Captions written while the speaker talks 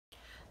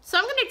So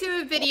I'm going to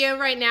do a video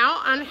right now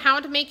on how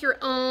to make your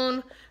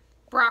own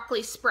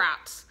broccoli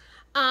sprouts.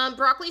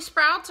 Broccoli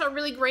sprouts are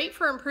really great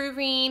for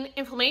improving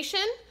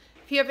inflammation.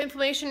 If you have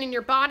inflammation in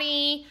your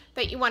body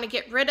that you want to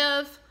get rid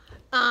of,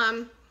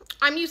 I'm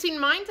using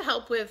mine to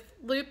help with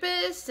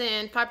lupus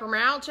and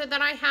fibromyalgia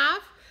that I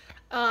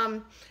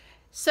have.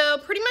 So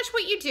pretty much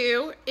what you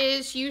do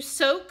is you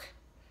soak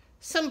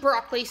some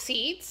broccoli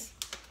seeds.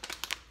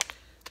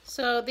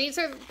 So these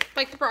are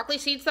like the broccoli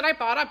seeds that I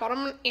bought. I bought them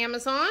on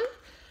Amazon.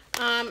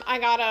 I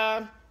got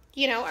a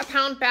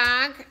pound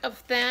bag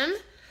of them.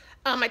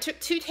 I took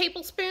 2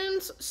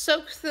 tablespoons,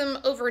 soaked them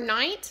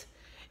overnight,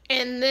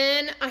 and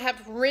then I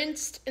have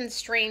rinsed and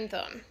strained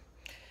them.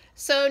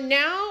 So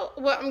now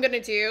what I'm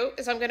gonna do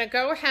is I'm gonna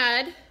go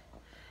ahead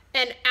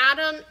and add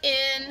them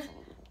in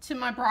to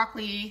my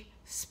broccoli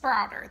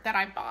sprouter that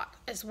I bought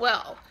as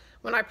well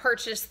when I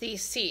purchased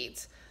these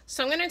seeds.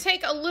 So I'm gonna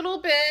take a little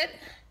bit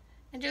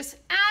and just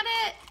add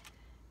it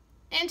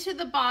into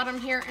the bottom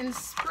here and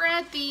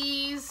spread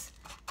these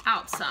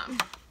out some.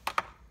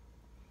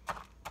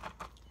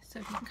 So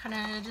if you can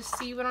kind of just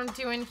see what I'm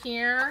doing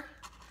here.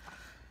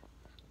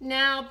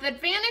 Now, the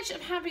advantage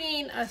of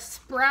having a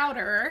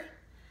sprouter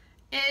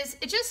is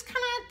it just kind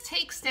of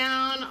takes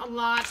down a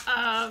lot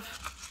of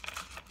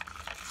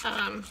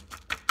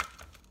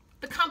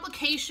the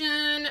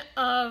complication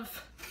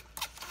of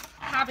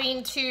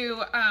having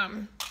to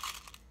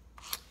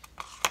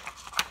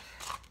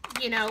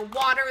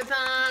water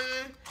them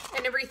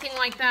and everything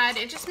like that.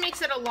 It just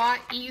makes it a lot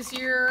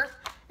easier.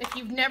 If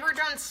you've never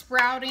done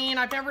sprouting,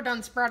 I've never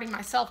done sprouting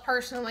myself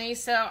personally,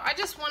 so I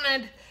just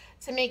wanted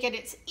to make it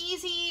as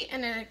easy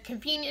and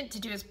convenient to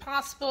do as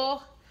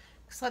possible.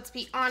 Because let's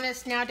be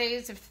honest,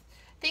 nowadays, if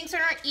things are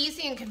not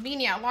easy and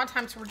convenient, a lot of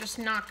times we're just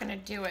not going to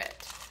do it.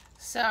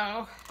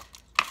 So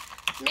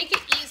make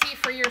it easy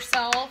for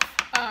yourself.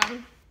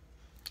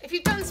 If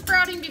you've done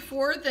sprouting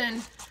before,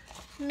 then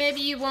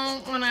maybe you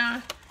won't want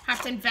to have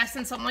to invest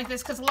in something like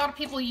this, because a lot of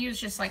people use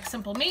just like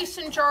simple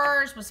mason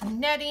jars with some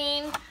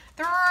netting.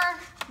 There are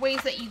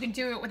ways that you can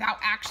do it without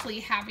actually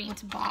having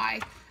to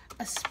buy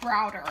a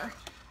sprouter.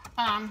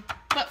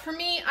 But for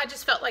me, I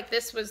just felt like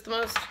this was the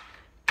most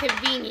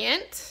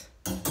convenient.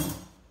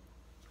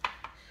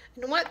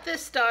 And what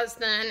this does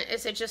then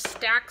is it just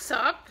stacks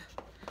up.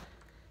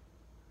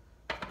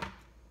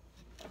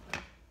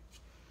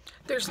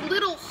 There's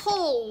little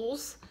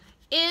holes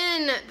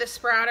in the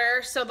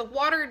sprouter so the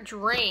water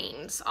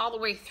drains all the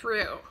way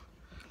through.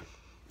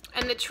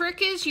 And the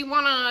trick is you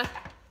want to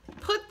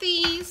put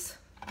these,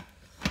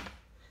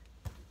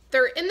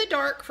 they're in the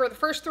dark for the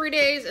first 3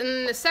 days, and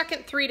then the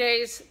second 3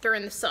 days they're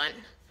in the sun.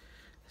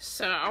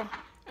 So,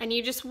 and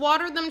you just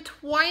water them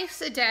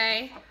twice a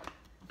day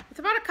with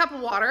about a cup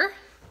of water.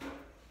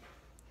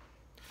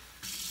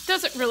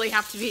 Doesn't really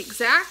have to be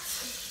exact.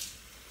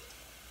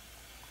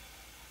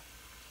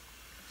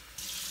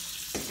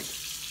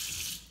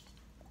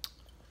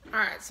 All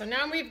right, so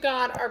now we've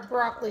got our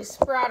broccoli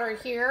sprouter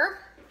here.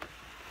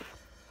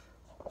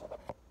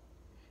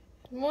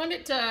 And what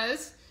it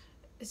does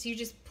is you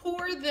just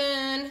pour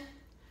then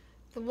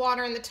the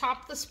water in the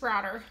top of the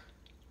sprouter,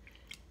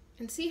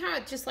 and see how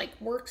it just like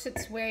works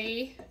its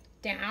way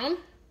down.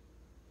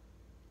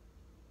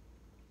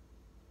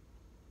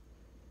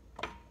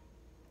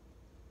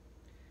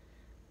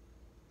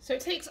 So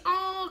it takes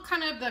all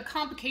kind of the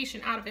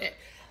complication out of it.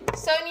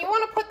 So and you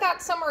want to put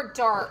that somewhere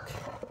dark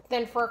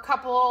then for a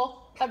couple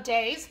of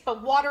days,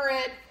 but water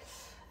it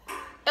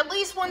at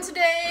least once a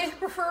day,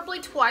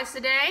 preferably twice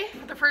a day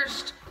for the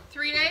first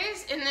 3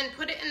 days, and then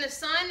put it in the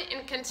sun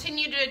and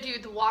continue to do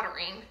the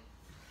watering.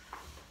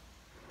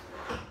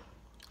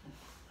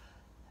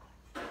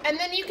 And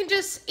then you can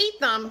just eat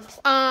them.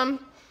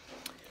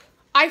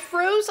 I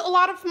froze a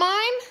lot of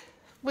mine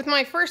with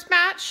my first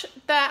batch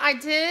that I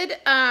did.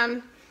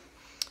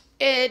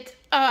 It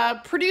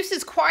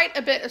produces quite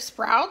a bit of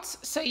sprouts,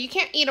 so you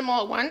can't eat them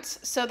all at once.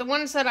 So the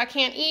ones that I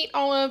can't eat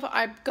all of,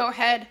 I go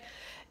ahead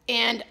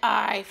and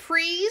I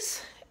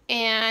freeze,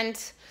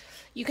 and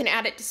you can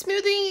add it to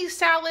smoothies,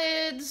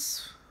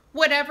 salads,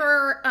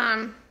 whatever.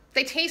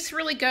 They taste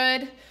really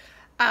good.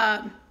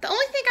 The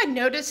only thing I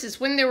noticed is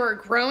when they were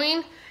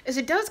growing is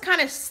it does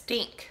kind of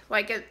stink.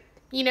 Like it,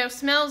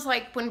 smells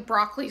like when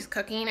broccoli's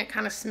cooking, it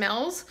kind of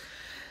smells.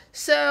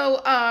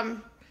 So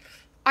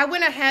I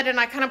went ahead and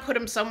I kind of put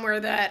them somewhere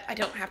that I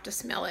don't have to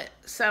smell it.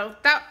 So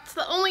that's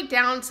the only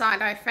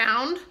downside I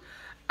found.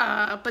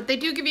 But they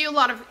do give you a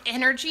lot of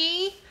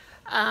energy.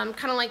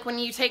 Kind of like when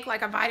you take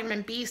like a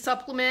vitamin B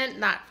supplement,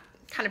 that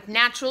kind of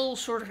natural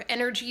sort of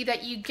energy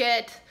that you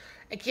get.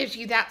 It gives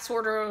you that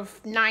sort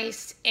of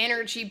nice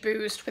energy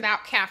boost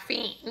without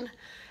caffeine.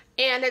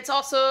 And it's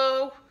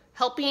also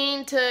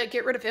helping to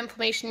get rid of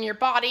inflammation in your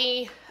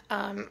body.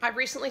 I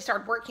recently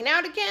started working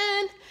out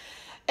again.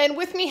 And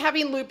with me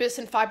having lupus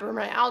and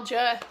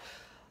fibromyalgia,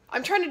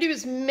 I'm trying to do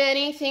as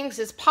many things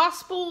as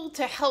possible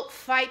to help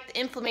fight the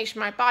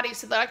inflammation in my body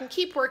so that I can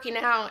keep working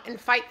out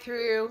and fight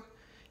through,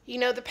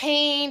 the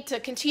pain to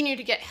continue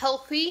to get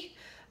healthy.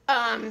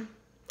 I'm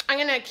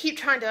gonna keep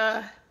trying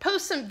to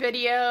post some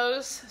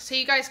videos so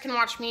you guys can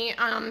watch me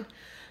on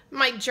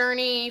my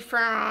journey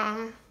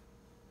from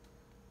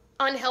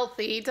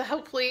unhealthy to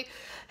hopefully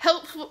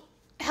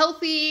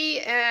healthy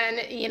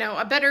and, you know,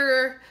 a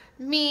better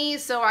me,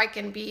 so I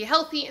can be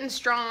healthy and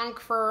strong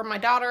for my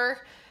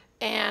daughter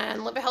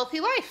and live a healthy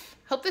life.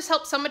 Hope this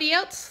helps somebody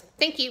else.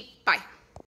 Thank you. Bye.